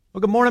Well,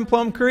 good morning,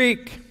 Plum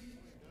Creek.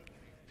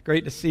 It's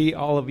great to see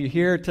all of you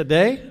here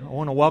today. I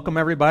want to welcome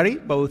everybody,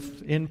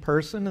 both in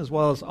person as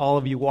well as all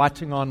of you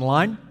watching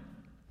online.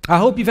 I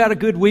hope you've had a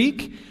good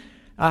week.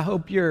 I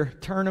hope your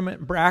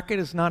tournament bracket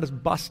is not as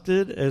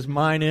busted as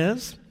mine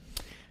is.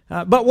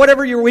 But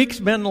whatever your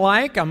week's been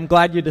like, I'm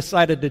glad you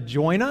decided to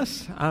join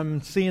us.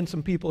 I'm seeing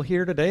some people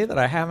here today that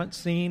I haven't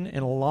seen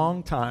in a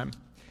long time.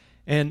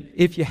 And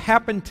if you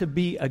happen to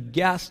be a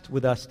guest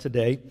with us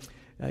today,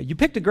 you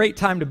picked a great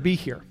time to be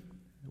here.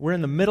 We're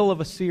in the middle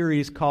of a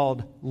series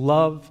called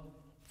Love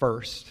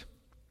First.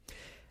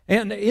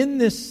 And in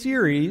this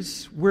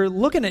series, we're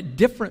looking at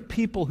different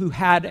people who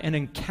had an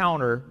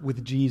encounter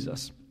with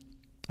Jesus.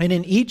 And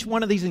in each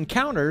one of these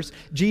encounters,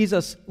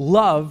 Jesus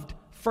loved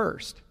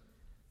first.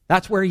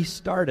 That's where he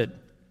started.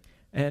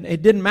 And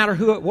it didn't matter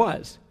who it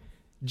was.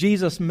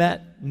 Jesus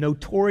met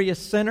notorious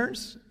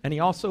sinners, and he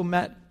also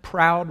met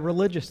proud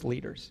religious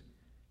leaders.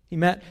 He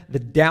met the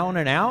down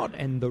and out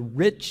and the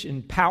rich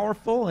and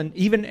powerful and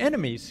even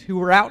enemies who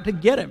were out to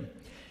get him.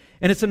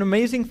 And it's an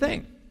amazing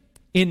thing.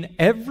 In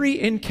every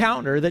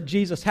encounter that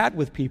Jesus had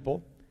with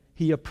people,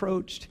 he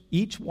approached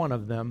each one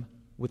of them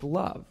with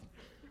love.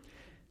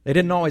 They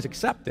didn't always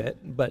accept it,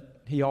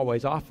 but he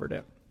always offered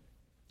it.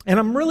 And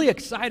I'm really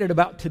excited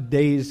about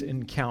today's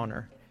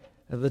encounter.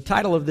 The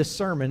title of this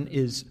sermon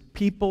is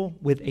People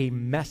with a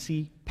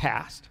Messy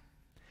Past.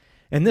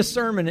 And this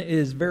sermon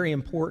is very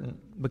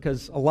important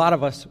because a lot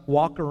of us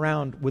walk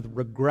around with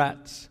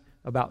regrets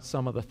about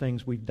some of the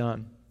things we've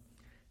done.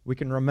 We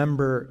can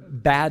remember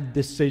bad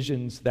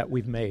decisions that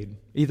we've made,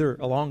 either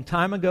a long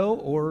time ago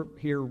or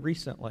here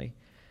recently.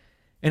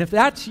 And if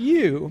that's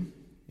you,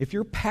 if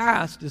your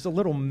past is a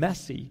little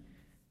messy,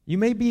 you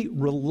may be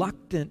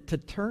reluctant to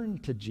turn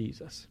to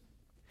Jesus.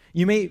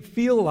 You may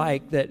feel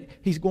like that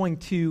he's going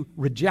to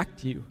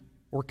reject you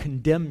or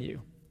condemn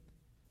you.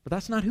 But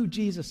that's not who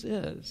Jesus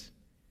is.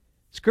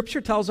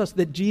 Scripture tells us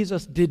that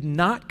Jesus did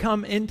not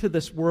come into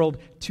this world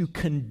to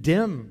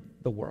condemn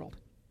the world.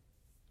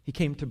 He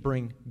came to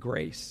bring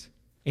grace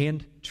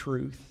and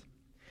truth.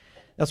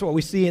 That's what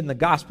we see in the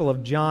Gospel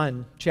of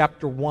John,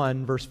 chapter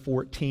 1, verse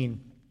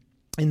 14.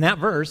 In that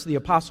verse, the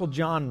Apostle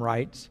John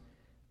writes,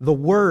 "The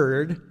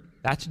Word,"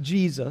 that's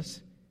Jesus,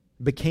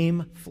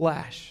 "became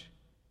flesh.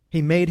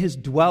 He made his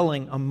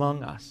dwelling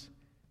among us,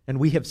 and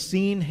we have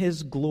seen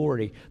his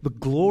glory, the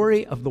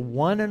glory of the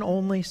one and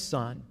only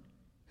Son,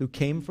 who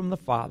came from the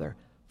Father,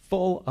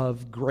 full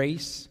of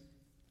grace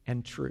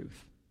and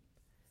truth."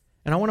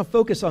 And I want to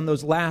focus on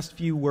those last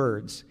few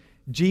words.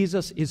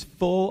 Jesus is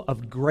full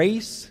of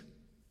grace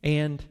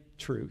and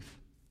truth.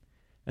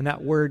 And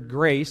that word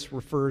grace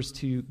refers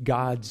to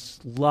God's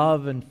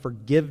love and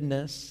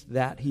forgiveness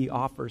that he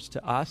offers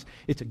to us.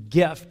 It's a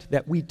gift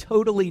that we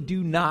totally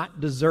do not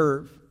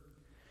deserve.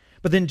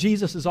 But then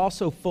Jesus is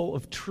also full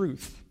of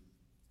truth.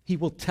 He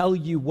will tell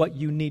you what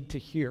you need to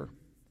hear.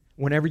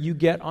 Whenever you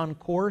get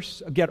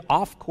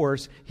off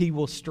course, he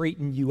will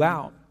straighten you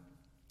out.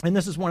 And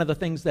this is one of the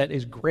things that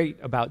is great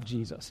about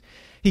Jesus.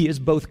 He is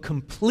both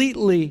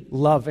completely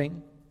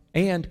loving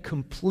and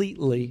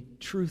completely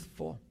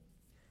truthful.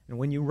 And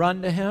when you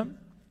run to him,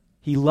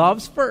 he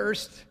loves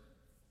first,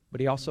 but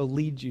he also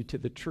leads you to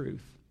the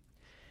truth.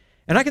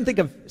 And I can think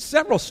of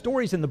several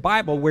stories in the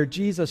Bible where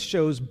Jesus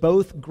shows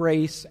both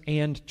grace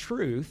and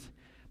truth,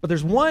 but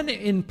there's one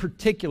in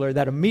particular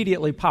that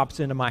immediately pops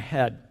into my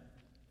head.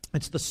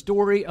 It's the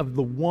story of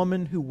the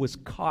woman who was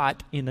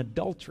caught in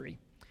adultery.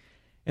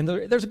 And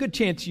there's a good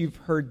chance you've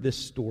heard this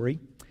story.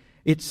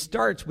 It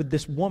starts with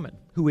this woman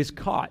who is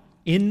caught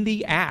in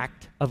the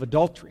act of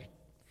adultery.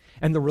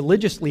 And the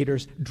religious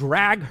leaders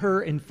drag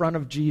her in front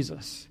of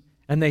Jesus.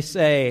 And they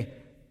say,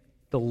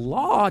 "The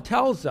law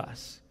tells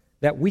us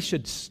that we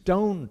should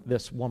stone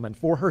this woman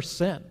for her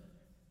sin.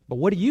 But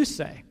what do you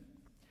say?"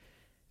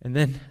 And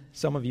then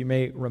some of you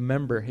may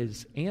remember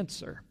his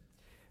answer.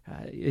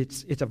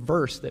 It's a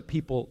verse that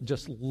people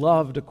just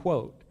love to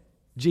quote.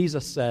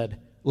 Jesus said,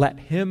 "Let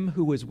him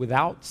who is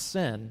without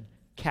sin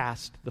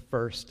cast the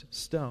first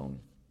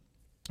stone."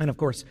 And of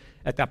course,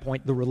 at that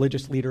point, the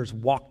religious leaders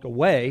walked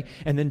away,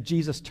 and then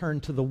Jesus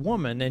turned to the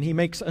woman, and he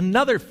makes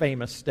another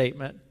famous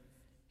statement.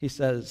 He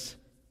says,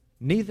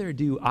 "Neither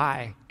do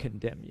I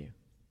condemn you.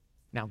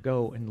 Now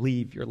go and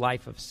leave your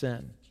life of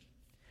sin."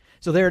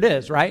 So there it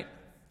is, right?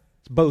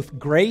 It's both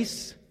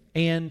grace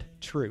and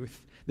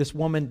truth. This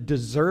woman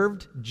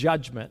deserved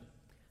judgment,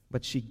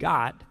 but she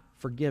got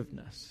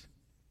forgiveness.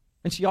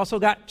 And she also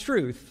got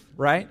truth,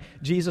 right?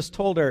 Jesus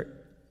told her,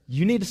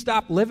 "You need to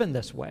stop living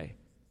this way.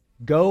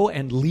 Go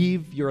and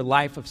leave your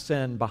life of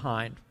sin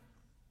behind."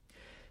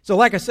 So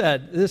like I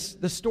said, this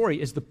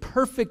story is the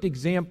perfect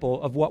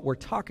example of what we're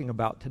talking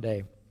about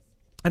today.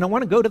 And I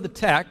want to go to the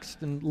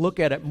text and look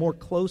at it more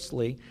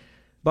closely.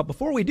 But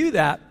before we do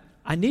that,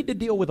 I need to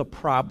deal with a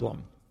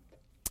problem.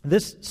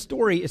 This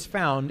story is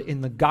found in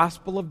the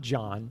Gospel of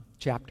John,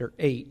 chapter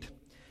 8.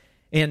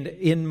 And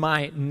in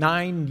my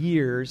 9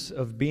 years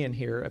of being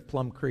here at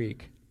Plum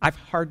Creek, I've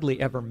hardly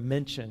ever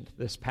mentioned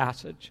this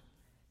passage.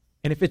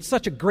 And if it's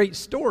such a great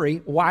story,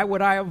 why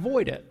would I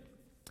avoid it?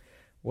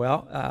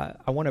 Well,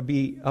 I want to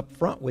be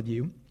upfront with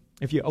you.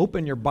 If you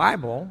open your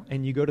Bible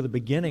and you go to the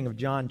beginning of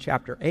John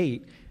chapter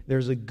 8,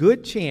 there's a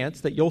good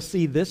chance that you'll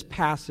see this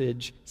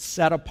passage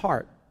set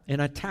apart in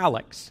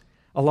italics,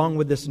 along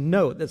with this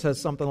note that says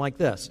something like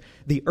this: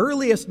 the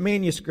earliest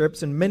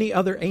manuscripts and many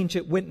other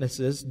ancient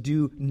witnesses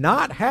do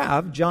not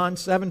have John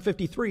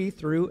 7:53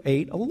 through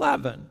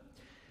 8:11.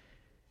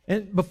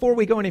 And before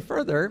we go any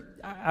further,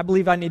 I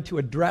believe I need to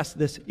address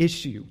this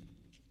issue.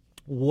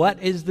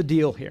 What is the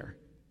deal here?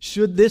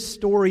 Should this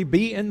story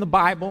be in the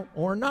Bible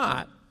or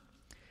not?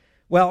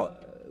 Well,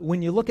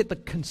 when you look at the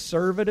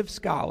conservative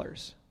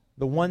scholars,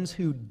 the ones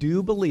who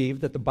do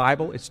believe that the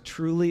Bible is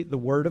truly the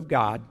Word of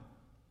God,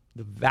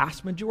 the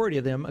vast majority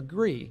of them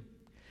agree.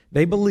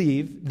 They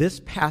believe this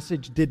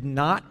passage did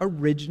not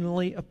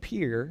originally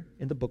appear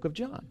in the book of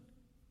John.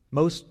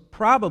 Most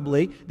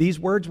probably, these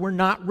words were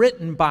not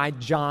written by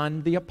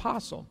John the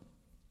Apostle.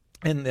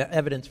 And the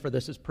evidence for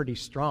this is pretty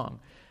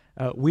strong.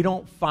 We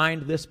don't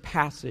find this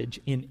passage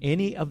in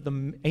any of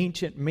the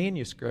ancient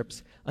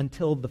manuscripts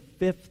until the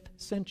 5th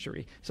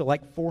century, so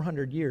like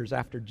 400 years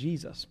after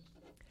Jesus.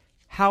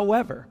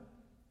 However,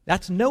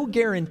 that's no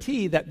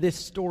guarantee that this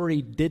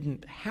story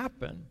didn't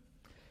happen.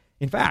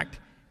 In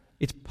fact,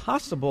 it's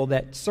possible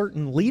that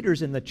certain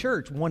leaders in the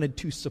church wanted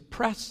to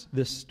suppress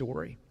this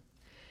story.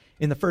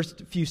 In the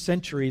first few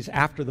centuries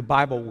after the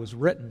Bible was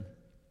written,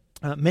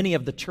 many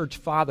of the church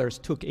fathers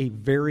took a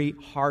very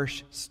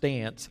harsh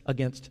stance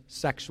against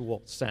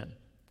sexual sin.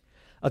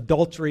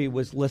 Adultery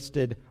was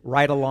listed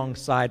right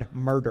alongside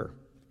murder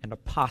and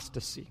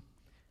apostasy.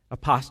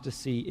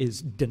 Apostasy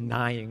is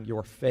denying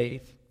your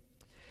faith.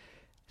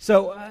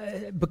 So,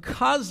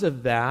 because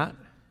of that,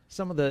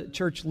 some of the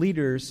church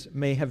leaders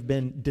may have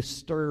been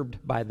disturbed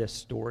by this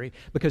story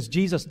because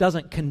Jesus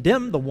doesn't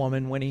condemn the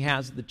woman when he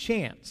has the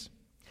chance.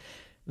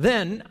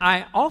 Then,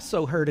 I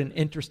also heard an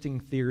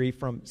interesting theory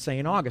from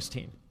St.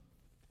 Augustine.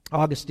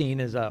 Augustine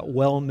is a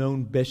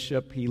well-known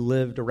bishop. He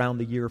lived around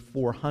the year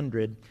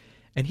 400,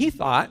 and he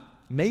thought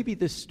maybe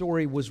this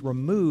story was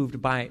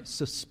removed by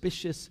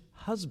suspicious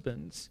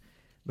husbands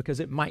because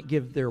it might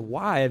give their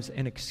wives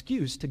an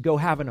excuse to go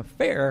have an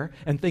affair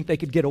and think they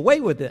could get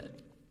away with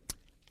it.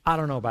 I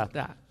don't know about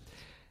that.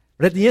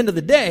 But at the end of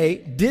the day,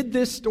 did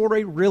this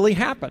story really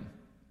happen?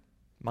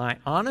 My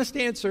honest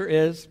answer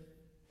is,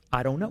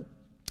 I don't know.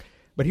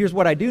 But here's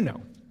what I do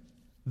know.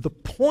 The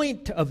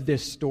point of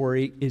this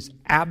story is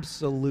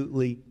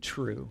absolutely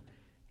true.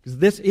 Because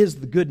this is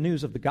the good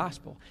news of the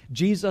gospel.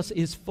 Jesus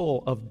is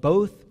full of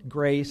both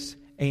grace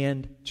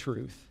and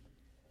truth.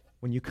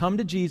 When you come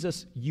to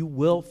Jesus, you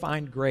will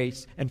find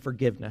grace and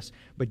forgiveness.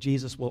 But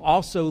Jesus will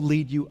also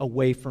lead you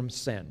away from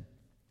sin.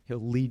 He'll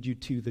lead you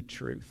to the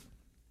truth.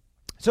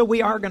 So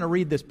we are going to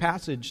read this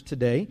passage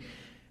today.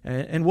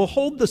 And we'll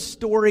hold the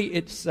story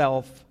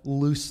itself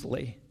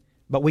loosely.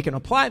 But we can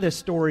apply this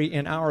story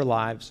in our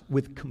lives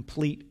with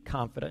complete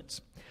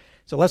confidence.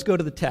 So let's go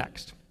to the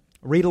text.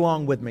 Read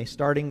along with me,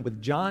 starting with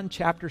John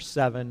chapter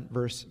 7,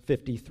 verse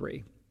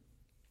 53.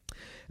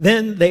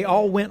 Then they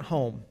all went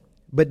home,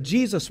 but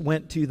Jesus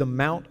went to the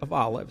Mount of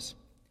Olives.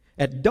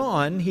 At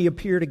dawn, he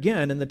appeared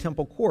again in the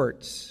temple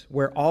courts,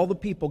 where all the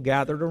people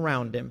gathered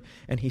around him,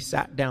 and he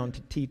sat down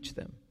to teach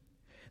them.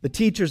 The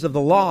teachers of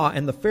the law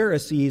and the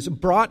Pharisees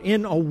brought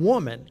in a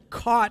woman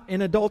caught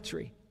in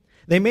adultery.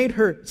 They made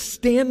her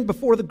stand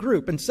before the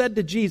group and said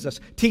to Jesus,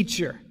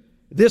 "Teacher,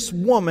 this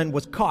woman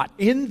was caught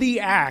in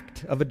the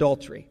act of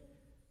adultery.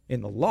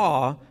 In the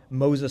law,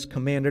 Moses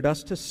commanded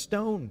us to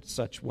stone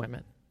such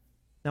women.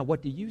 Now,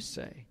 what do you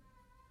say?"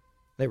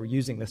 They were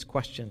using this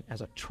question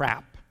as a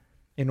trap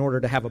in order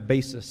to have a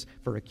basis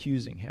for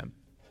accusing him.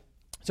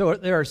 So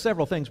there are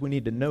several things we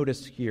need to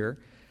notice here.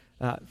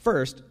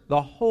 First,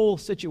 the whole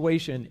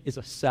situation is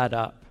a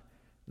setup.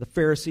 The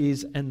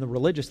Pharisees and the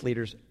religious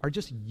leaders are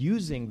just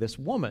using this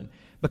woman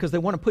because they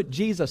want to put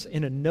Jesus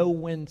in a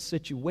no-win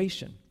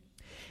situation.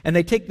 And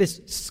they take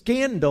this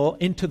scandal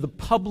into the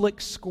public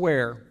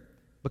square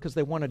because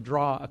they want to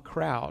draw a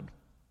crowd.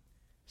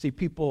 See,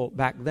 people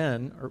back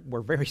then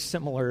were very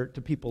similar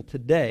to people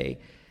today.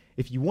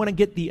 If you want to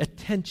get the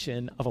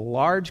attention of a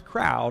large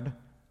crowd,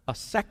 a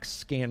sex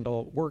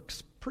scandal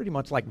works pretty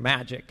much like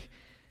magic.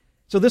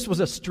 So this was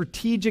a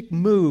strategic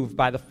move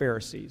by the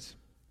Pharisees.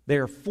 They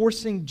are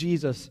forcing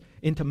Jesus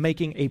into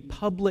making a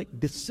public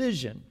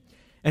decision.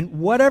 And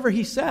whatever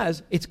he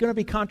says, it's going to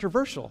be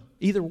controversial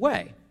either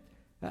way.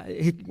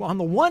 On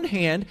the one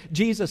hand,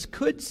 Jesus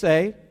could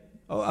say,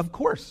 "Oh, of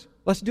course,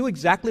 let's do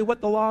exactly what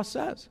the law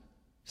says.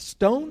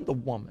 Stone the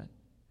woman."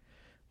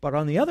 But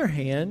on the other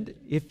hand,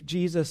 if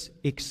Jesus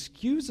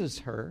excuses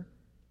her,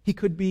 he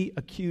could be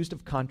accused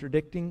of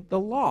contradicting the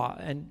law,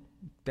 and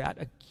that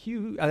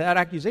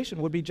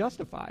accusation would be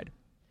justified.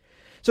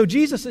 So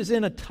Jesus is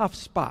in a tough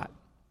spot.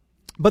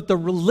 But the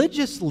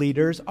religious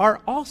leaders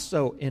are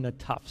also in a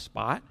tough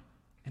spot,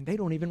 and they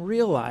don't even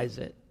realize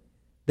it.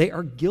 They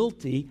are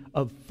guilty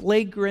of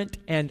flagrant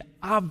and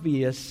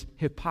obvious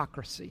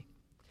hypocrisy.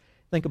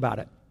 Think about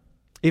it.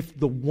 If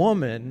the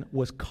woman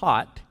was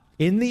caught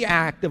in the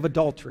act of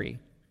adultery,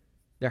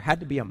 there had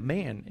to be a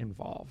man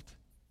involved.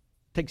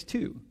 Takes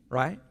two,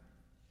 right?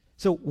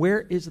 So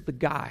where is the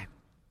guy?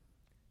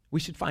 We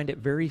should find it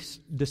very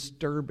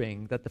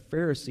disturbing that the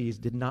Pharisees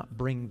did not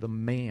bring the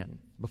man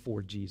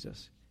before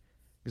Jesus,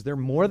 because they're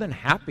more than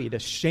happy to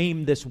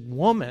shame this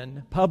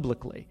woman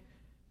publicly,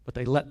 but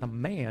they let the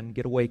man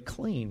get away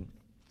clean.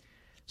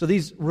 So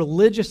these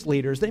religious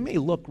leaders, they may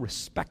look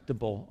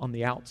respectable on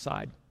the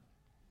outside,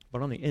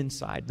 but on the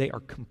inside, they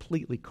are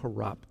completely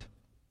corrupt.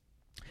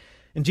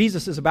 And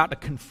Jesus is about to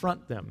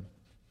confront them,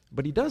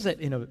 but he does it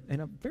in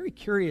a very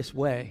curious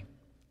way.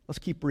 Let's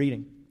keep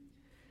reading.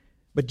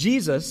 But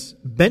Jesus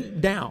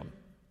bent down,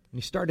 and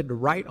he started to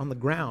write on the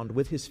ground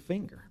with his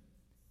finger.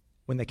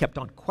 When they kept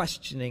on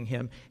questioning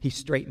him, he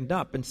straightened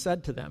up and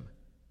said to them,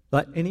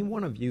 "Let any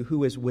one of you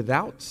who is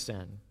without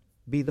sin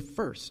be the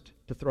first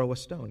to throw a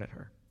stone at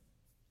her."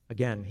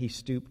 Again, he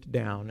stooped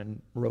down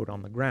and wrote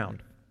on the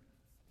ground.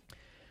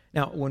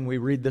 Now, when we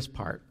read this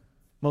part,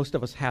 most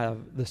of us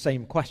have the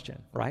same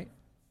question, right?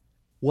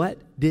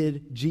 What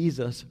did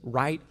Jesus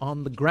write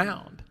on the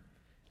ground?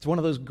 It's one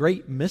of those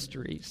great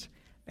mysteries,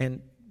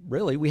 and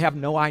really, we have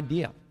no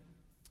idea.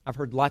 I've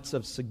heard lots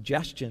of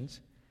suggestions.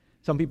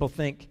 Some people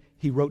think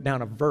he wrote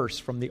down a verse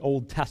from the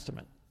Old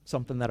Testament,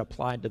 something that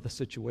applied to the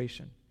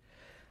situation.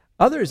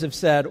 Others have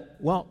said,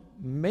 well,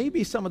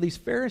 maybe some of these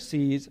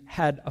Pharisees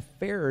had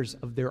affairs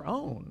of their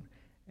own,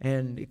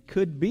 and it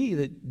could be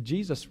that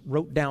Jesus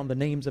wrote down the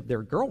names of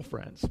their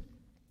girlfriends.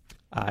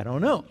 I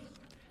don't know.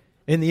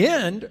 In the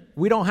end,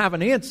 we don't have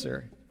an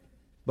answer,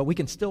 but we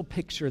can still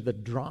picture the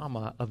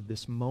drama of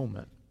this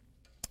moment.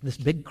 This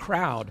big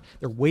crowd,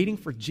 they're waiting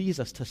for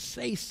Jesus to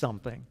say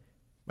something,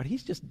 but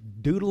he's just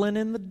doodling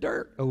in the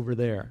dirt over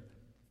there.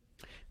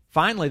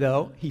 Finally,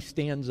 though, he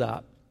stands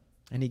up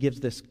and he gives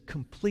this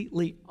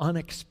completely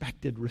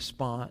unexpected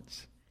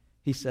response.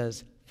 He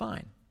says,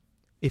 "Fine,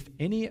 if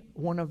any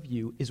one of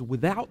you is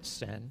without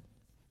sin,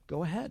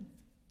 go ahead,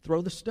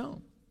 throw the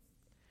stone."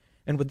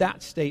 And with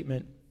that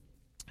statement,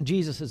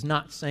 Jesus is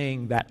not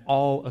saying that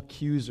all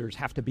accusers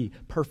have to be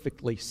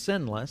perfectly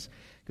sinless,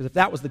 because if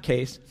that was the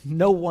case,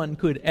 no one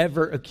could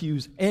ever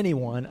accuse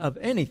anyone of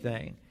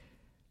anything.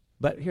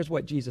 But here's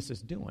what Jesus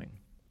is doing.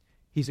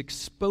 He's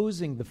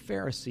exposing the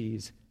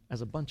Pharisees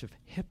as a bunch of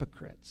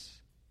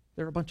hypocrites.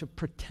 They're a bunch of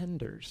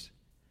pretenders.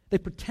 They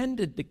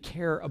pretended to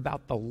care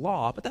about the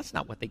law, but that's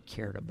not what they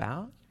cared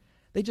about.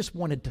 They just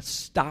wanted to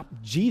stop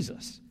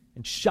Jesus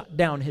and shut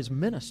down his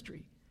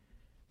ministry.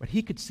 But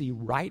he could see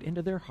right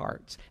into their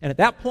hearts. And at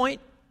that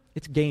point,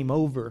 it's game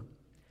over.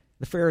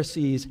 The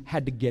Pharisees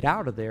had to get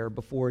out of there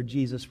before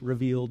Jesus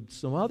revealed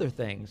some other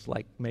things,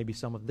 like maybe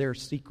some of their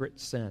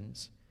secret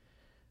sins.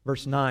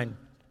 Verse 9.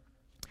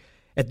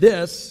 At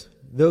this,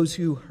 those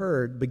who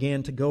heard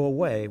began to go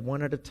away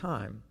one at a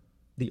time,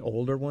 the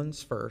older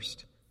ones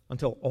first,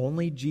 until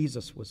only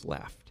Jesus was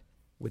left,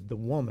 with the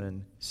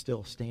woman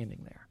still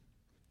standing there.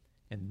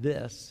 And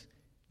this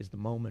is the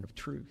moment of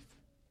truth.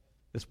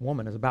 This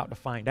woman is about to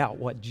find out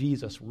what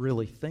Jesus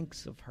really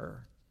thinks of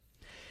her.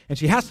 And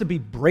she has to be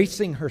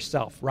bracing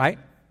herself, right?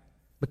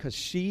 Because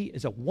she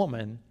is a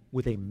woman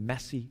with a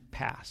messy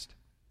past.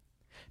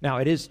 Now,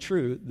 it is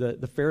true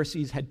the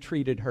Pharisees had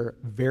treated her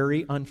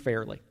very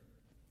unfairly.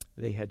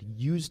 They had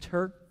used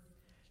her.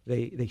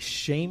 They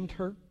shamed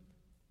her.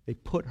 They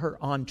put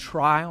her on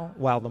trial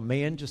while the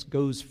man just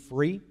goes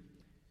free.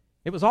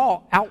 It was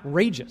all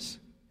outrageous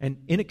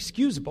and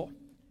inexcusable.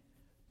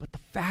 But the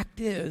fact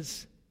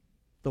is,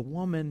 the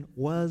woman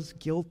was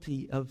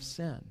guilty of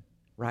sin,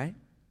 right?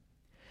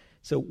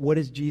 So what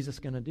is Jesus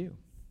going to do?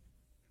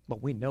 Well,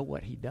 we know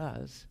what he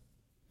does.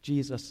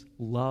 Jesus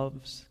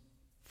loves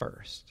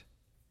first.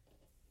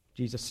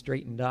 Jesus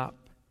straightened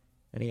up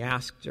and he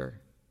asked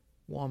her,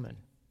 "Woman,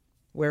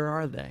 where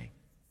are they?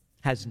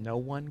 Has no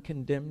one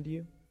condemned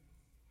you?"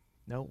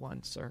 "No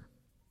one, sir,"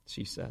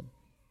 she said.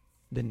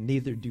 "Then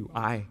neither do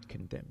I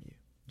condemn you,"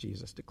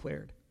 Jesus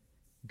declared.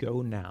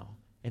 "Go now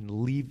and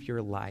leave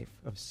your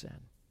life of sin."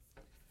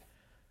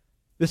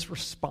 This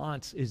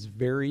response is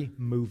very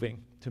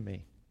moving to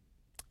me.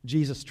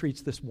 Jesus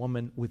treats this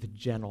woman with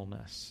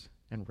gentleness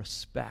and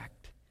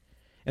respect.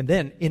 And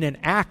then, in an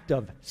act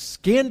of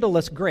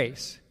scandalous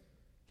grace,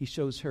 he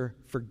shows her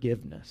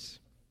forgiveness.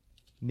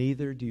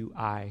 "Neither do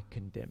I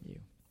condemn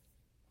you."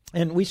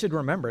 And we should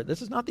remember,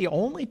 this is not the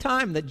only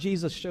time that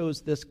Jesus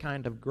shows this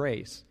kind of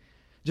grace.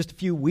 Just a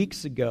few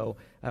weeks ago,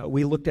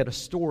 we looked at a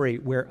story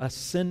where a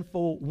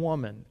sinful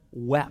woman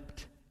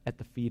wept at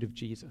the feet of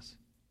Jesus.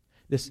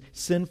 This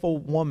sinful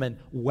woman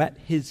wet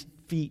his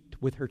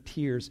feet with her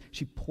tears.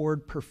 She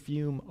poured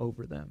perfume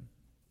over them.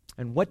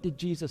 And what did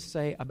Jesus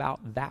say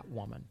about that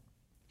woman?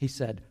 He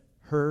said,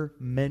 "Her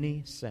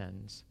many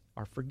sins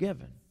are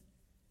forgiven."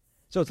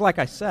 So it's like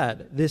I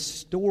said, this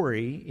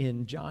story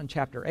in John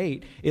chapter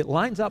 8, it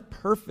lines up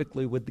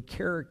perfectly with the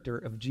character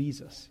of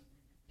Jesus.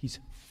 He's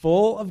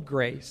full of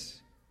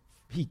grace.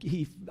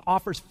 He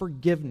offers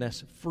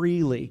forgiveness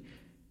freely.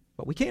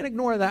 But we can't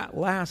ignore that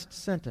last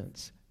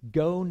sentence.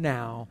 Go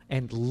now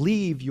and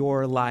leave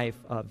your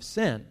life of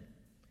sin.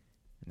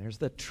 And there's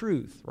the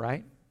truth,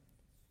 right?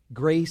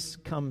 Grace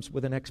comes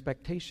with an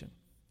expectation.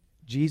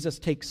 Jesus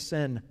takes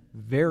sin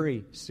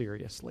very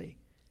seriously,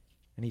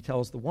 and he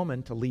tells the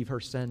woman to leave her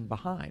sin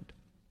behind.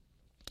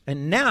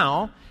 And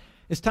now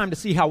it's time to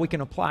see how we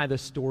can apply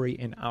this story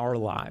in our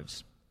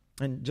lives.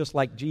 And just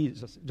like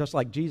Jesus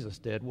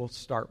did, we'll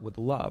start with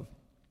love.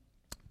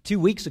 2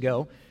 weeks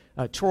ago,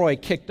 Troy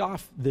kicked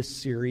off this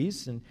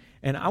series,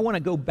 and I want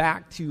to go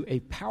back to a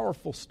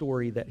powerful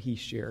story that he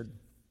shared.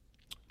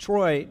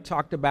 Troy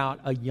talked about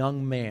a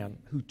young man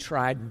who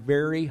tried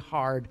very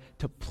hard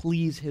to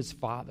please his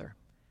father.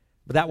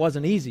 But that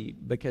wasn't easy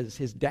because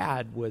his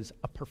dad was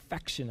a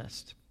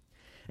perfectionist.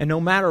 And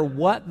no matter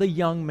what the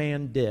young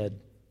man did,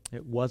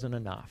 it wasn't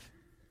enough.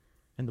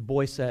 And the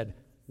boy said,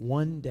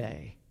 one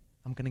day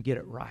I'm going to get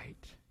it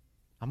right.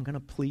 I'm going to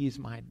please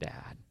my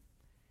dad.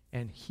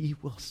 And he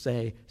will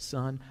say,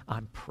 son,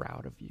 I'm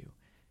proud of you.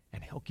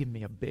 And he'll give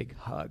me a big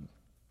hug.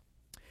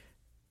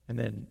 And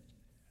then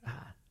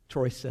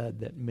Troy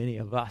said that many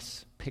of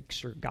us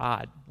picture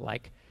God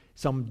like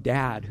some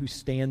dad who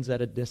stands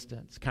at a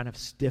distance, kind of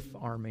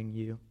stiff-arming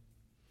you.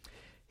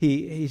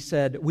 He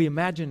said, we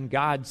imagine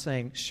God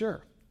saying,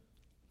 sure,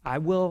 I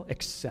will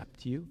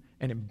accept you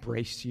and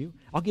embrace you.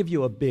 I'll give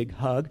you a big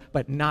hug,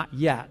 but not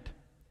yet,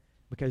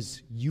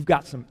 because you've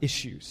got some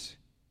issues.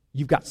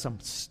 You've got some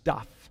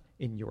stuff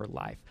in your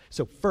life.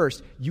 So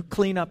first, you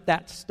clean up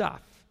that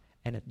stuff,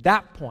 and at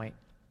that point,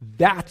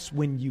 that's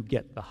when you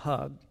get the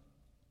hug.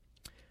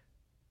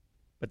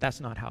 But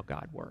that's not how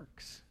God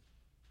works.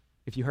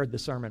 If you heard the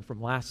sermon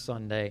from last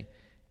Sunday,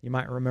 you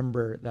might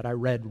remember that I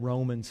read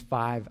Romans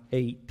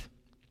 5:8.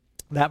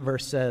 That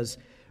verse says,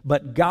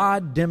 but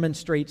God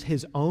demonstrates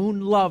his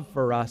own love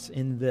for us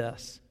in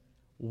this: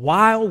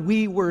 while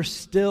we were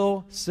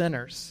still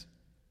sinners,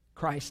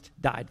 Christ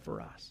died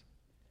for us.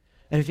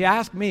 And if you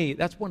ask me,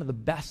 that's one of the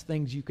best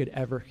things you could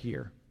ever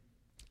hear.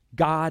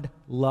 God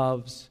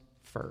loves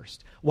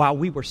first. While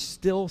we were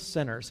still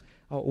sinners,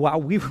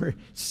 while we were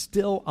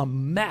still a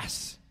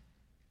mess,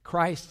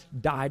 Christ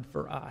died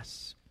for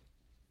us.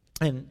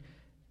 And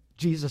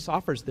Jesus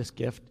offers this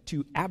gift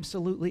to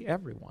absolutely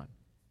everyone.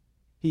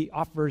 He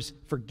offers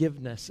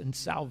forgiveness and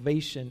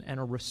salvation and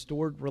a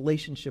restored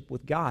relationship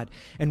with God.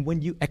 And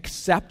when you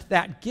accept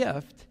that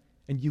gift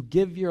and you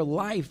give your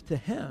life to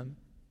him,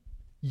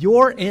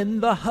 you're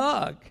in the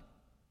hug.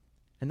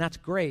 And that's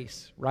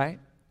grace, right?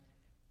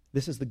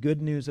 This is the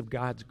good news of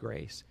God's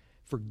grace.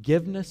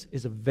 Forgiveness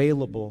is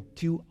available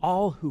to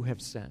all who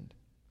have sinned.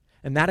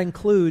 And that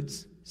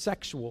includes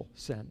sexual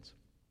sins.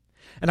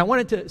 And I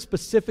wanted to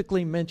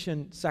specifically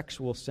mention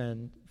sexual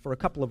sin for a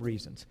couple of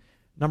reasons.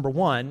 Number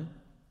one,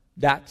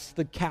 that's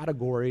the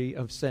category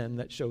of sin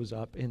that shows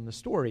up in the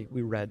story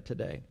we read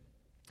today.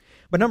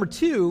 But number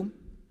two,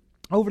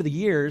 over the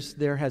years,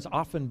 there has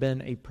often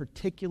been a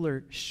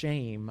particular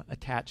shame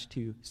attached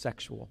to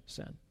sexual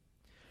sin.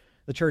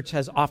 The church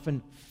has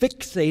often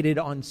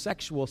fixated on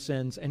sexual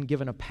sins and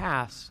given a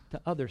pass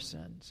to other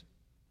sins.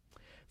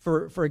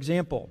 For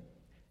example,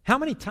 how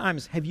many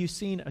times have you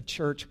seen a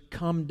church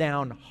come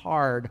down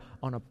hard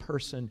on a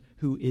person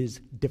who is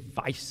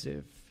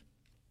divisive?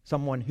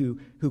 Someone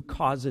who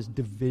causes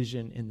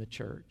division in the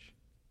church?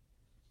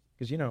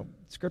 Because,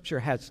 Scripture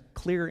has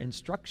clear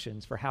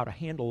instructions for how to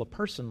handle a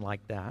person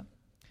like that.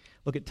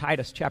 Look at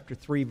Titus chapter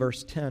 3,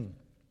 verse 10.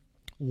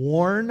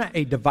 Warn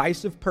a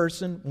divisive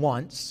person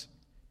once,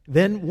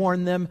 then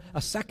warn them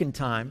a second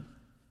time,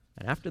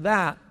 and after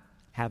that,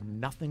 have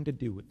nothing to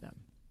do with them.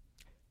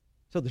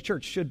 So the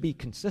church should be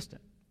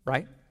consistent,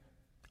 right?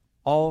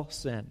 All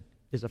sin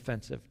is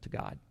offensive to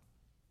God.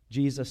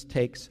 Jesus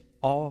takes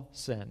all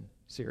sin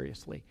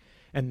seriously,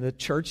 and the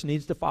church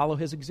needs to follow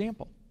his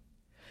example.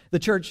 The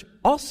church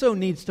also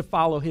needs to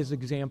follow his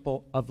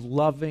example of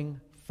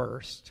loving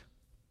first.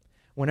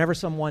 Whenever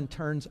someone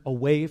turns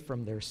away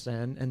from their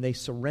sin and they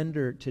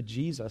surrender to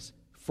Jesus,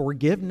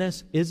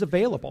 forgiveness is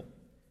available.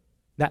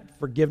 That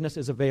forgiveness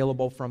is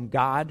available from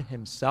God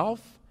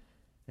himself,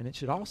 and it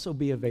should also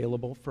be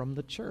available from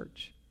the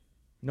church,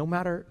 no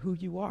matter who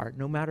you are,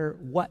 no matter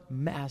what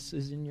mess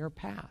is in your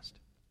past.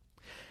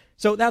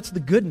 So that's the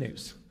good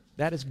news.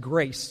 That is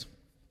grace.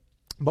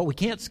 But we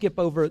can't skip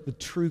over the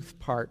truth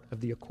part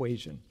of the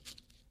equation.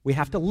 We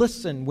have to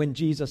listen when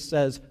Jesus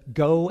says,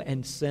 go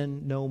and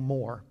sin no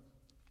more.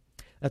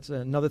 That's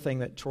another thing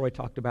that Troy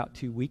talked about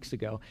 2 weeks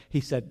ago.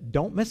 He said,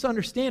 don't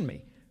misunderstand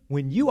me.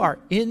 When you are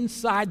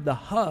inside the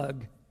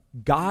hug,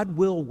 God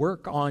will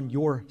work on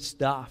your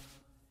stuff.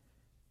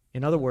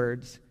 In other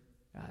words,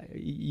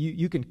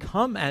 you can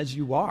come as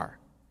you are,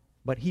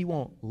 but he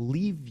won't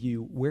leave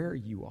you where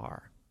you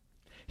are.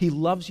 He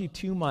loves you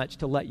too much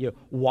to let you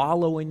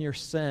wallow in your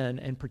sin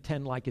and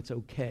pretend like it's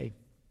okay.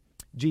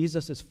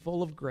 Jesus is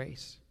full of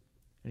grace,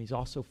 and he's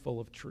also full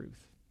of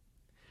truth.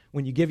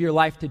 When you give your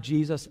life to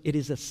Jesus, it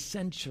is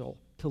essential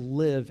to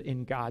live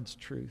in God's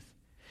truth.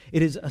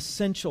 It is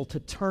essential to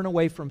turn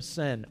away from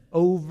sin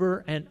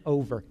over and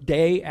over,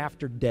 day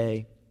after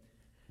day.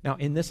 Now,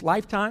 in this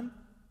lifetime,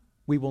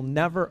 we will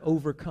never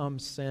overcome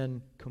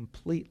sin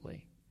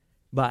completely.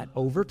 But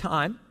over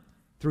time,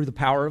 through the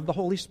power of the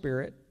Holy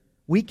Spirit,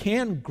 we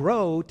can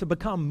grow to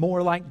become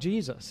more like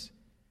Jesus.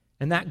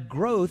 And that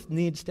growth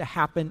needs to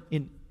happen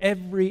in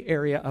every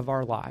area of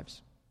our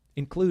lives,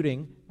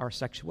 including our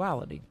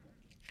sexuality.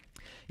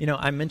 You know,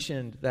 I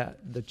mentioned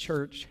that the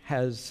church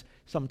has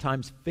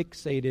sometimes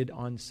fixated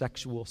on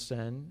sexual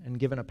sin and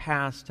given a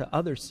pass to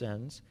other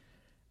sins,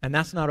 and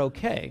that's not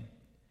okay.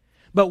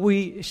 But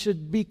we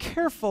should be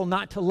careful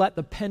not to let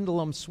the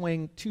pendulum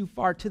swing too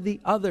far to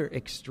the other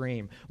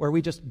extreme, where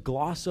we just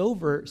gloss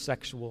over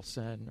sexual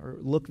sin or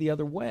look the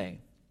other way.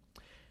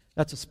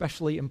 That's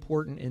especially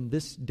important in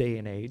this day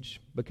and age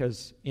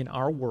because in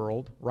our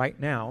world right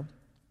now,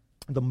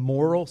 the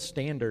moral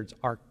standards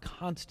are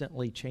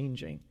constantly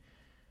changing.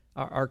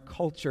 Our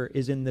culture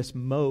is in this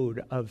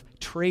mode of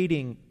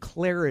trading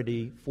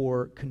clarity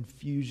for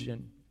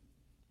confusion.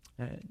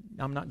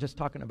 I'm not just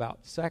talking about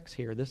sex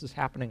here. This is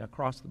happening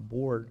across the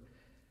board.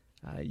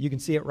 You can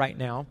see it right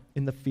now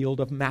in the field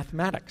of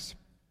mathematics.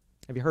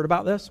 Have you heard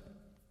about this?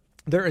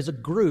 There is a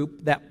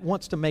group that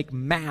wants to make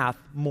math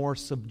more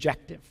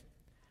subjective.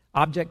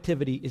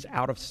 Objectivity is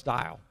out of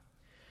style.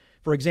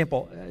 For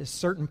example,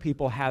 certain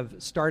people have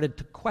started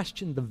to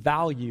question the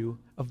value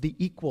of the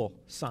equal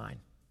sign.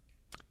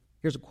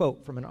 Here's a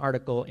quote from an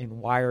article in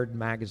Wired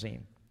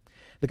magazine.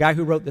 The guy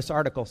who wrote this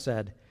article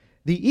said,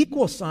 "The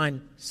equal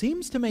sign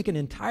seems to make an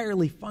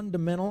entirely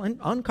fundamental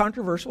and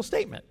uncontroversial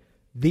statement.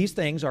 These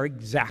things are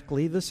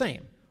exactly the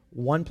same.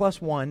 1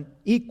 + 1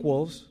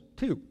 =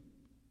 2.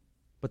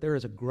 But there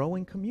is a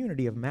growing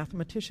community of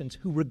mathematicians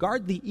who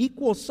regard the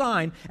equal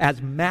sign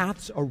as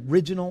math's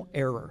original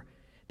error.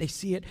 They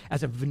see it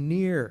as a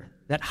veneer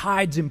that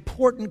hides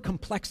important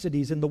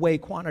complexities in the way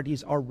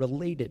quantities are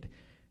related.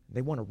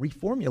 They want to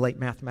reformulate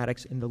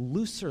mathematics in the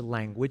looser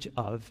language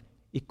of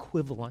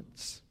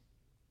equivalence."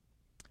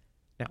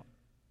 Now,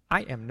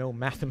 I am no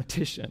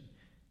mathematician,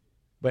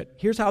 but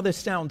here's how this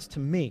sounds to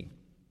me.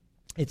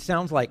 It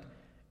sounds like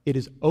it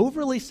is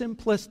overly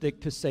simplistic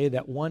to say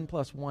that 1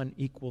 + 1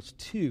 =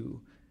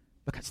 2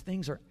 because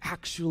things are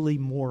actually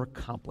more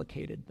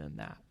complicated than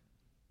that.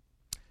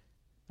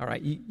 All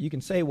right, you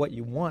can say what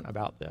you want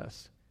about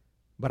this,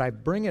 but I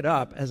bring it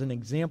up as an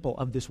example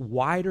of this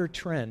wider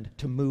trend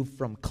to move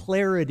from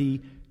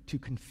clarity to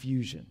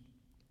confusion.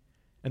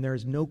 And there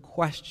is no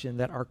question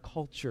that our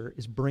culture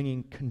is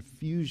bringing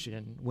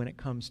confusion when it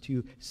comes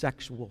to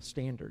sexual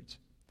standards.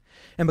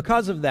 And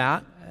because of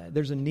that,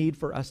 there's a need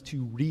for us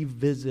to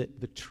revisit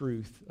the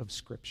truth of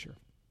Scripture.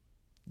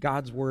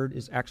 God's Word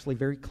is actually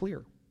very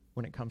clear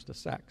when it comes to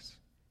sex.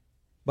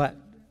 But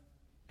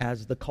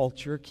as the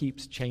culture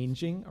keeps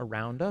changing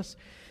around us,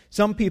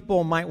 some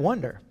people might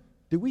wonder,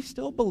 do we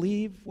still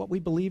believe what we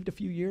believed a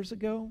few years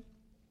ago?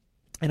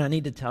 And I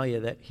need to tell you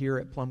that here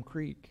at Plum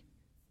Creek,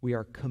 we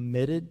are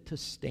committed to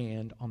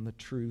stand on the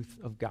truth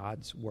of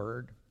God's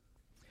Word.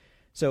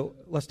 So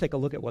let's take a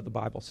look at what the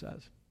Bible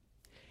says.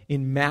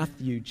 In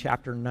Matthew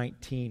chapter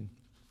 19,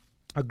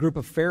 a group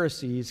of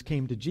Pharisees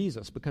came to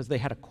Jesus because they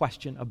had a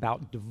question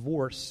about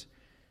divorce.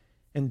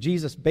 And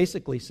Jesus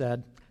basically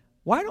said,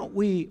 why don't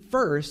we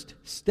first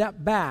step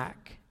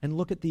back and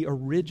look at the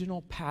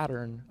original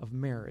pattern of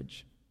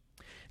marriage?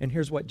 And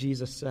here's what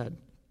Jesus said.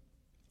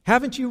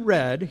 "Haven't you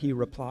read," he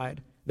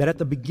replied, "that at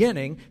the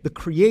beginning the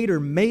Creator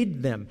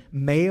made them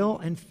male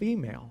and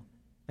female,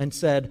 and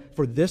said,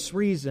 for this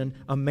reason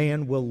a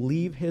man will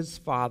leave his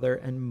father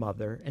and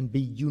mother and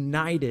be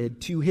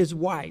united to his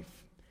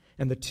wife,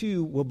 and the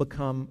two will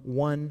become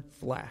one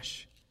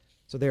flesh.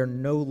 So they are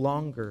no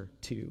longer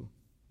two,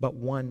 but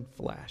one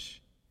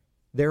flesh.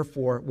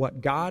 Therefore, what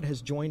God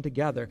has joined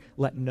together,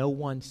 let no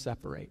one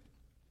separate."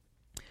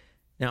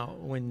 Now,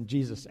 when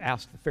Jesus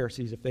asked the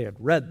Pharisees if they had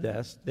read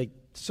this, they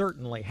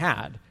certainly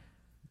had,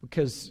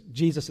 because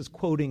Jesus is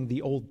quoting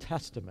the Old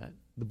Testament,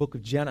 the book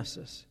of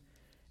Genesis.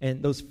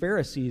 And those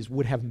Pharisees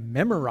would have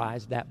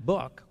memorized that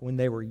book when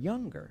they were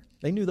younger.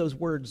 They knew those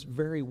words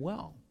very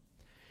well.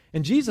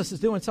 And Jesus is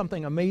doing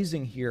something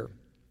amazing here.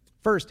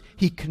 First,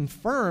 he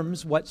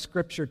confirms what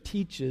Scripture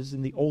teaches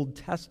in the Old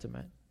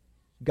Testament.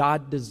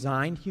 God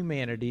designed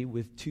humanity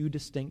with two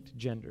distinct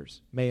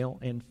genders, male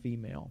and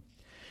female.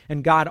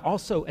 And God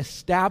also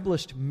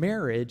established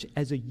marriage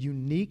as a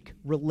unique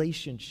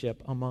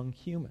relationship among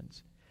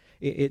humans.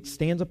 It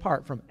stands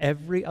apart from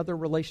every other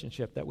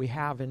relationship that we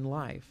have in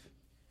life.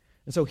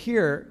 And so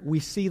here we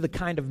see the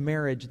kind of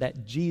marriage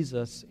that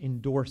Jesus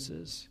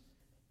endorses.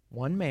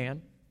 One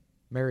man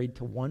married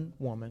to one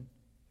woman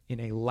in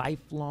a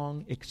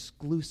lifelong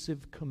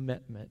exclusive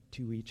commitment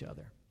to each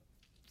other.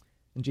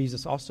 And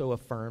Jesus also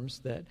affirms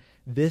that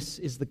this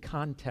is the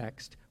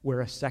context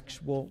where a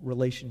sexual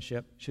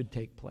relationship should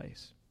take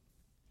place.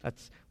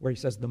 That's where he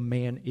says the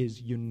man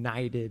is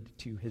united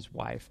to his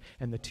wife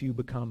and the two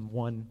become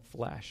one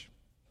flesh.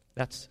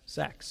 That's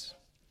sex.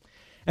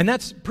 And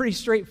that's pretty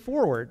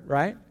straightforward,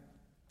 right?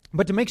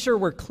 But to make sure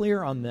we're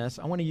clear on this,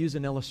 I want to use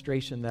an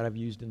illustration that I've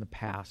used in the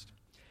past.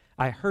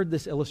 I heard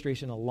this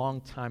illustration a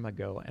long time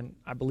ago, and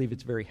I believe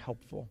it's very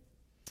helpful.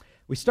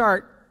 We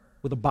start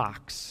with a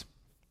box.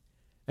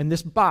 And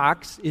this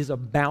box is a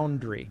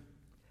boundary.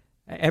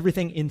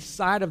 Everything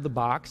inside of the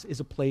box is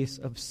a place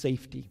of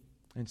safety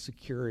and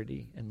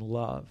security and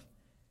love.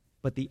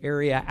 But the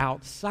area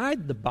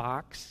outside the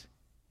box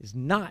is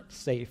not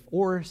safe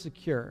or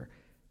secure.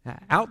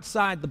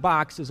 Outside the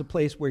box is a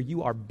place where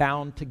you are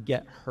bound to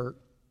get hurt.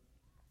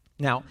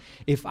 Now,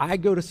 if I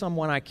go to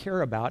someone I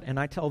care about and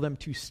I tell them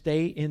to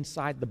stay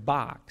inside the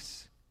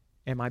box,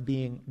 am I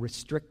being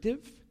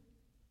restrictive?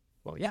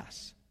 Well,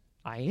 yes,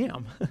 I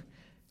am.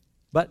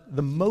 But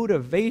the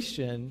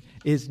motivation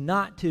is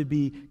not to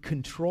be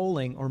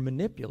controlling or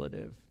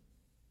manipulative.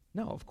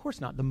 No, of course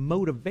not. The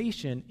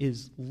motivation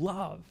is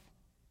love.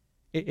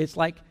 It's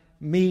like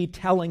me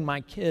telling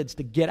my kids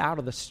to get out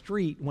of the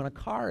street when a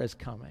car is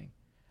coming.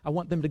 I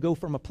want them to go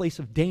from a place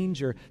of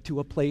danger to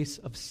a place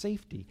of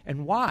safety.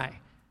 And why?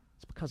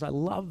 It's because I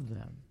love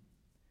them.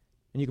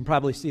 And you can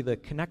probably see the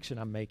connection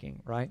I'm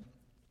making, right?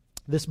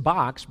 This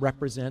box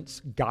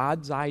represents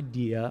God's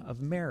idea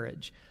of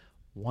marriage.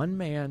 One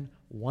man,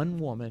 one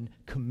woman,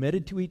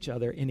 committed to each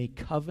other in a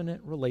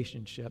covenant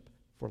relationship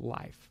for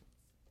life.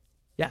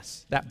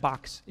 Yes, that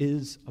box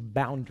is a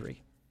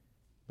boundary.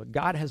 But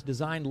God has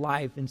designed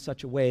life in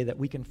such a way that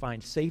we can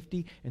find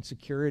safety and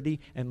security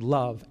and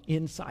love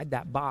inside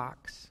that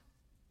box.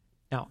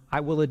 Now, I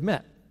will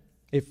admit,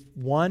 if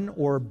one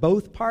or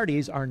both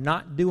parties are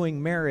not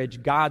doing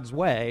marriage God's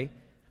way,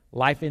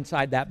 life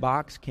inside that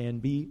box can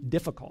be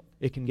difficult.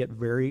 It can get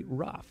very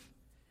rough.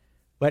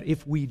 But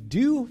if we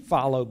do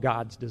follow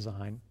God's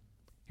design,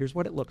 here's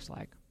what it looks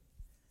like.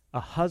 A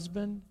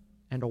husband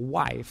and a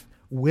wife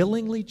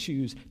willingly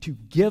choose to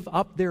give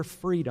up their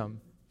freedom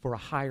for a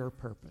higher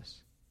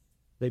purpose.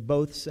 They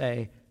both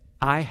say,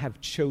 I have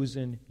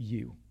chosen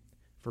you,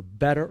 for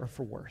better or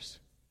for worse,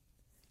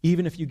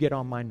 even if you get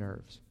on my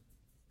nerves,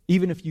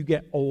 even if you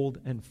get old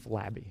and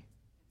flabby,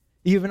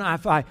 even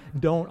if I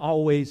don't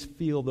always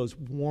feel those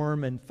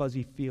warm and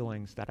fuzzy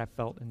feelings that I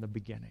felt in the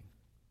beginning.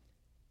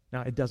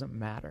 Now, it doesn't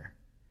matter.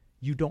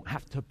 You don't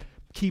have to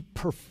keep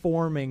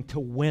performing to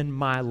win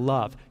my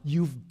love.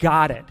 You've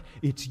got it.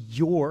 It's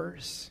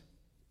yours.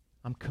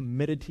 I'm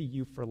committed to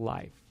you for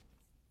life.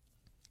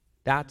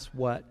 That's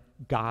what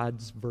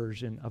God's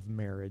version of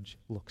marriage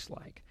looks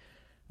like.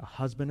 A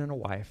husband and a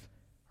wife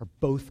are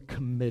both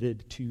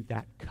committed to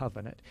that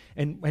covenant.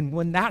 And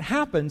when that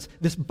happens,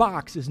 this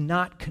box is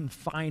not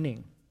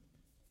confining.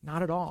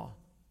 Not at all.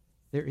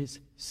 There is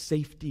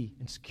safety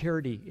and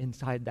security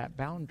inside that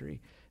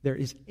boundary. There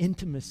is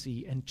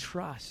intimacy and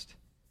trust.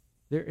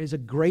 There is a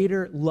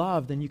greater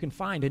love than you can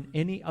find in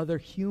any other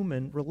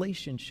human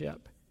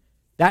relationship.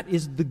 That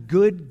is the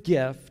good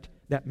gift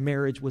that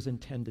marriage was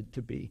intended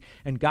to be.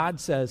 And God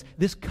says,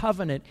 this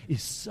covenant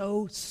is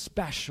so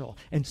special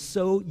and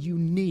so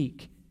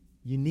unique,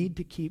 you need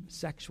to keep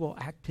sexual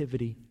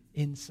activity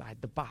inside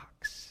the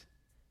box.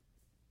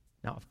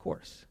 Now, of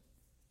course,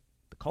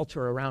 the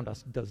culture around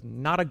us does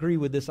not agree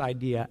with this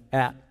idea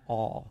at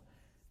all.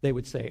 They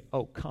would say,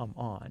 oh, come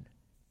on.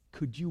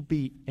 Could you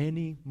be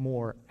any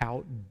more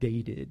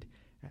outdated?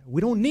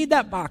 We don't need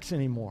that box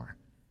anymore.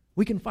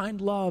 We can find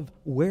love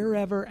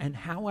wherever and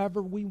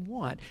however we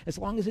want. As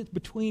long as it's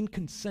between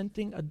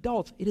consenting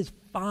adults, it is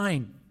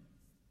fine.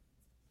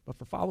 But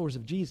for followers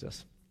of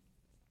Jesus,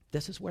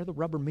 this is where the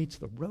rubber meets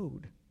the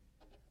road.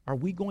 Are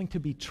we going to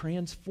be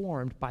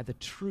transformed by the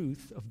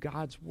truth of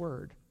God's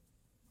word?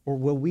 Or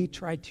will we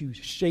try to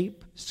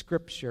shape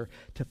Scripture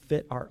to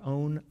fit our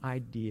own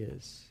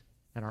ideas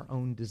and our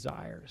own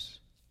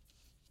desires?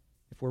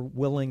 If we're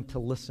willing to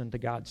listen to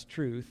God's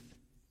truth,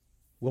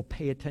 we'll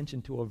pay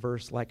attention to a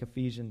verse like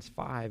Ephesians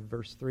 5,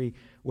 verse 3,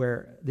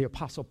 where the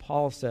Apostle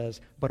Paul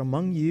says, but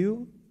among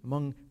you,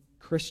 among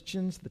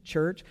Christians, the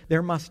church,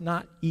 there must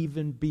not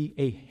even be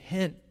a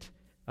hint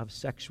of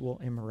sexual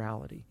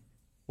immorality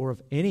or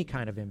of any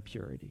kind of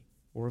impurity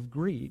or of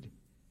greed,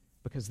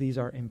 because these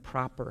are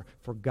improper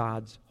for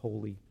God's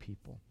holy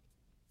people.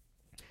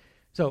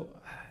 So,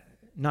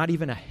 not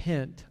even a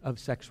hint of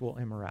sexual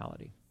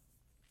immorality.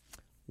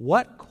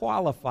 What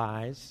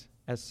qualifies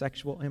as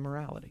sexual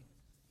immorality?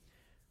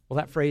 Well,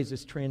 that phrase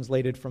is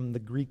translated from the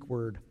Greek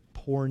word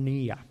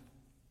porneia.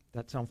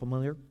 That sound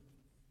familiar?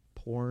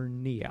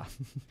 Porneia.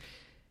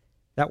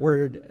 That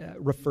word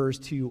refers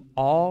to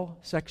all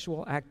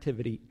sexual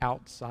activity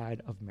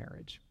outside of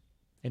marriage,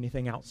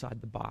 anything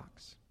outside the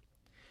box.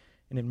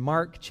 And in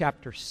Mark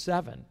chapter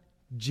 7,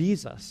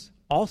 Jesus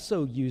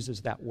also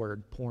uses that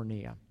word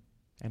porneia,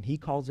 and he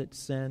calls it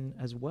sin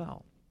as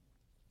well.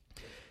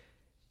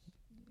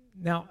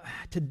 Now,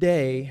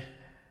 today,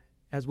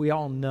 as we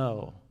all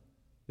know,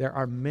 there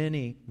are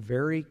many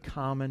very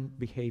common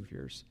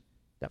behaviors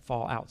that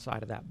fall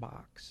outside of that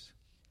box.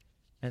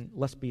 And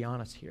let's be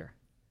honest here.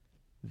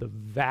 The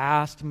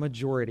vast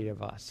majority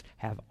of us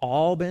have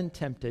all been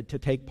tempted to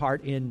take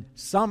part in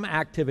some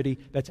activity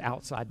that's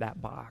outside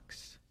that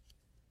box.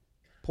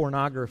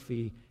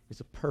 Pornography is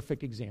a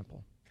perfect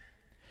example.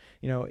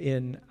 You know,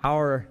 in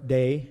our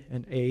day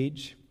and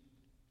age,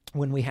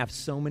 when we have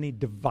so many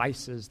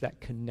devices that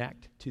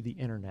connect to the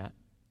internet,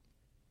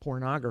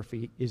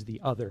 pornography is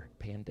the other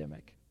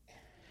pandemic.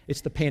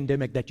 It's the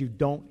pandemic that you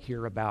don't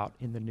hear about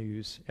in the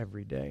news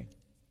every day.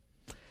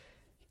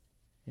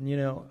 And you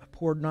know,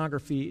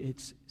 pornography,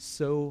 it's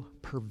so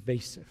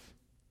pervasive,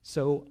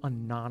 so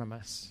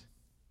anonymous,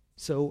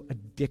 so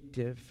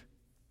addictive.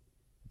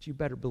 But you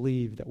better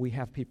believe that we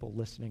have people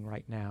listening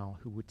right now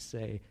who would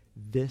say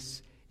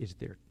this is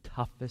their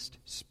toughest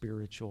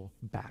spiritual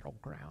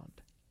battleground.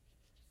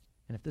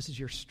 And if this is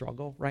your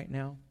struggle right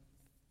now,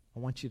 I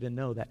want you to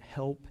know that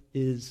help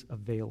is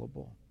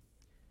available.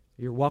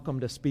 You're welcome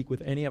to speak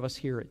with any of us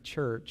here at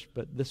church,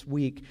 but this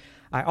week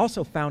I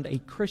also found a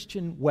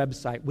Christian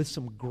website with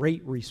some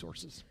great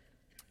resources.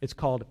 It's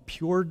called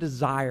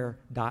puredesire.org.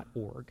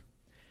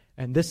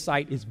 And this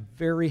site is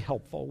very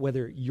helpful,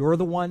 whether you're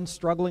the one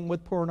struggling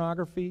with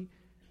pornography,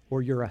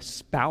 or you're a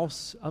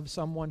spouse of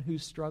someone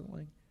who's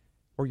struggling,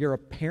 or you're a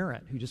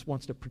parent who just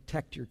wants to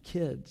protect your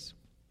kids.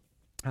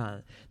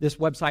 This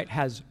website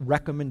has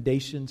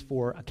recommendations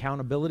for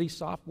accountability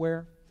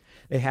software.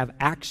 They have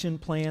action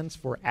plans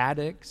for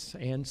addicts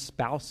and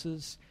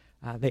spouses.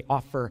 They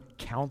offer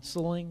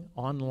counseling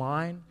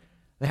online.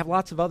 They have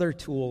lots of other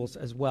tools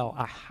as well.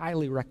 I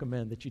highly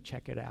recommend that you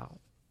check it out.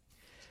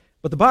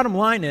 But the bottom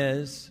line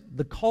is,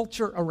 the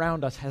culture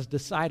around us has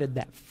decided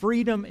that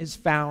freedom is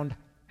found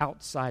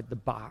outside the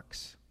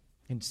box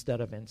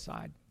instead of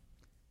inside.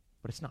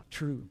 But it's not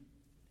true.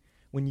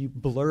 When you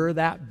blur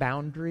that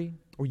boundary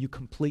or you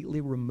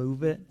completely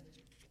remove it,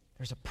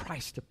 there's a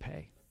price to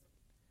pay.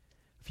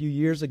 A few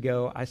years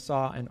ago, I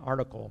saw an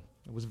article.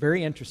 It was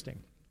very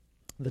interesting.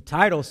 The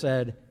title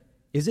said,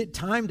 "Is it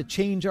time to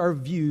change our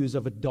views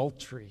of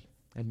adultery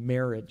and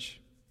marriage?"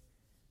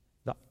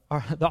 The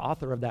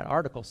author of that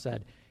article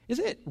said, "Is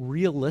it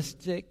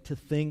realistic to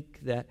think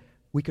that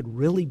we could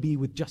really be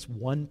with just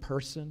one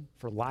person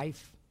for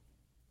life?"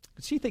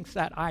 She thinks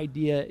that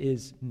idea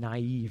is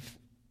naive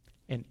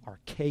and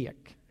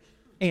archaic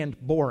and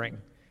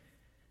boring.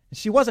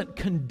 She wasn't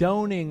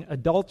condoning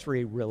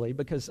adultery, really,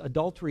 because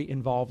adultery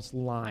involves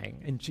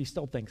lying, and she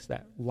still thinks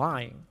that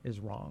lying is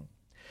wrong.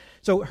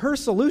 So her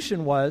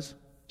solution was,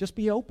 just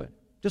be open,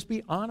 just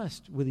be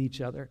honest with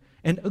each other,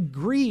 and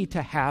agree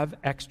to have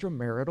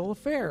extramarital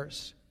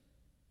affairs.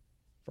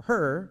 For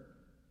her,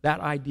 that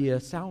idea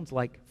sounds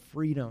like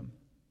freedom.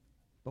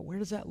 But where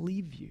does that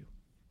leave you?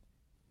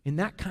 In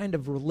that kind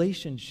of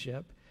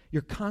relationship,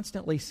 you're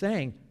constantly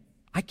saying,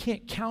 I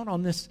can't count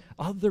on this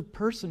other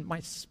person,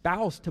 my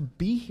spouse, to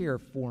be here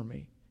for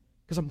me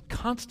because I'm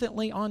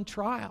constantly on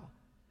trial.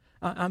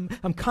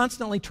 I'm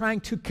constantly trying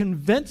to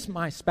convince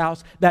my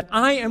spouse that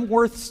I am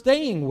worth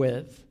staying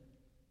with.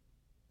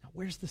 Now,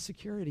 where's the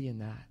security in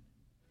that?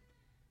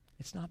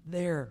 It's not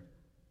there.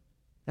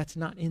 That's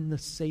not in the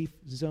safe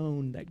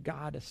zone that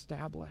God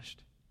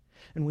established.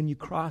 And when you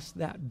cross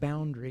that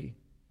boundary,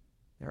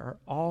 there are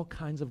all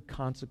kinds of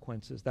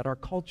consequences that our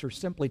culture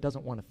simply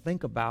doesn't want to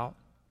think about.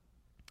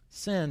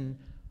 Sin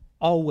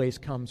always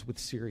comes with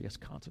serious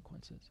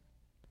consequences.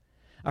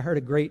 I heard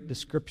a great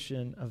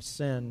description of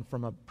sin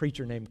from a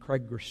preacher named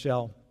Craig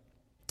Groeschel.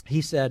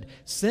 He said,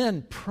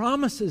 sin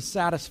promises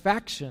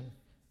satisfaction,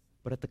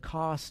 but at the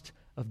cost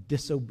of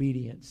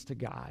disobedience to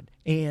God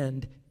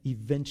and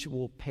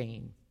eventual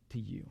pain to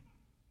you.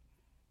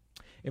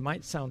 It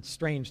might sound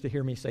strange to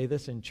hear me say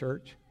this in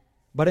church,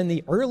 but in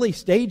the early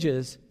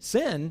stages,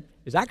 sin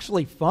is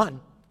actually fun.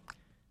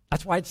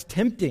 That's why it's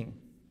tempting.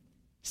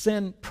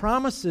 Sin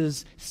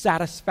promises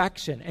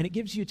satisfaction, and it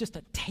gives you just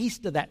a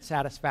taste of that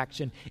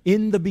satisfaction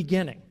in the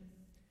beginning.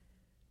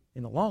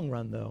 In the long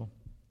run, though,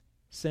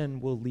 sin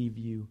will leave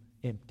you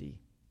empty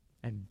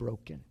and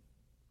broken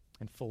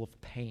and full of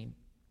pain.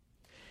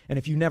 And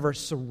if you never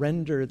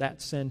surrender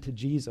that sin to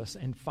Jesus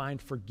and find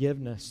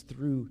forgiveness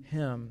through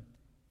Him,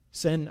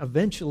 sin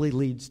eventually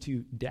leads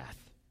to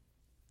death,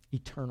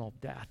 eternal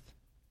death.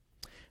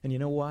 And you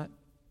know what?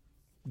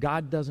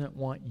 God doesn't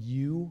want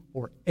you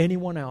or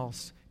anyone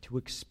else to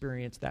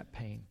experience that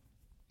pain.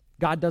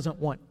 God doesn't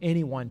want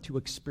anyone to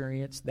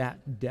experience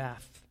that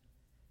death.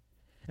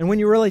 And when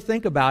you really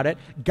think about it,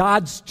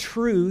 God's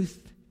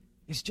truth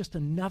is just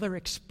another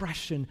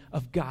expression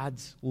of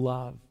God's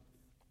love.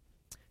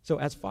 So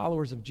as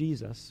followers of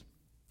Jesus,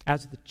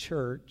 as the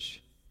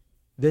church,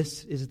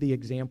 this is the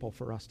example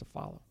for us to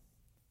follow.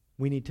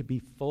 We need to be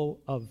full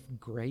of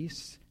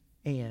grace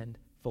and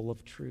full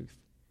of truth,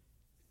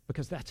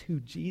 because that's who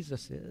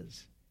Jesus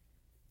is.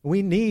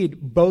 We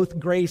need both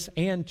grace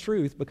and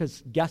truth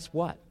because guess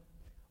what?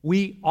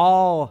 We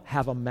all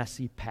have a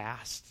messy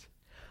past.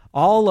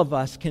 All of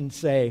us can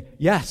say,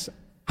 yes,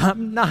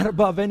 I'm not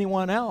above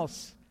anyone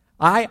else.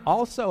 I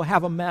also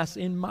have a mess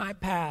in my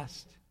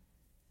past.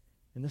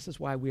 And this is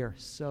why we are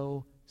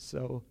so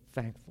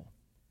thankful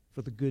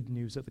for the good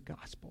news of the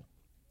gospel.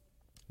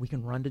 We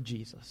can run to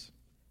Jesus,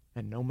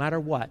 and no matter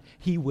what,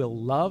 He will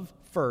love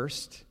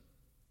first,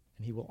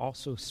 and He will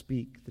also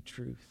speak the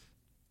truth.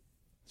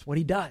 That's what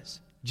He does.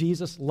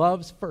 Jesus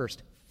loves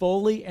first,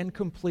 fully and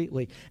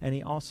completely, and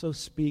He also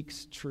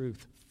speaks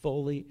truth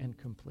fully and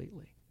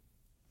completely.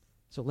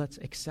 So let's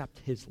accept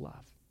His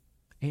love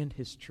and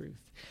His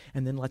truth,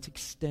 and then let's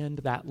extend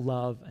that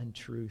love and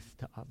truth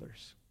to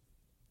others.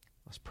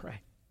 Let's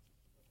pray.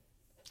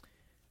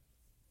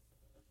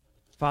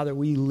 Father,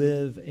 we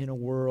live in a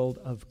world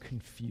of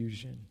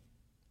confusion.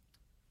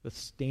 The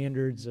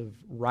standards of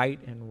right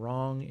and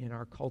wrong in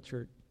our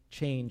culture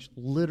change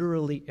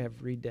literally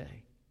every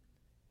day.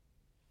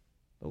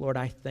 But Lord,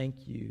 I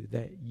thank you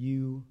that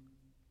you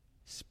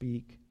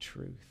speak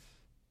truth.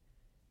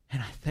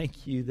 And I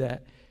thank you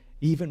that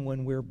even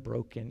when we're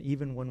broken,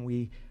 even when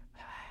we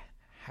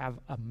have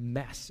a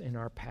mess in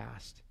our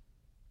past,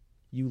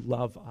 you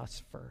love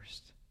us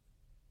first.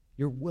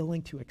 You're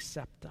willing to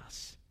accept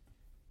us,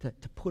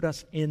 to put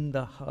us in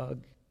the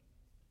hug.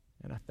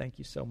 And I thank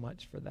you so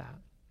much for that.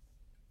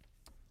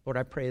 Lord,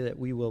 I pray that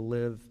we will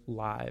live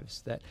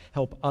lives that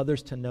help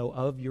others to know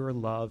of your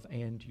love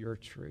and your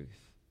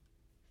truth.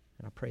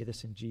 And I pray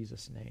this in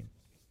Jesus' name.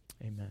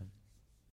 Amen.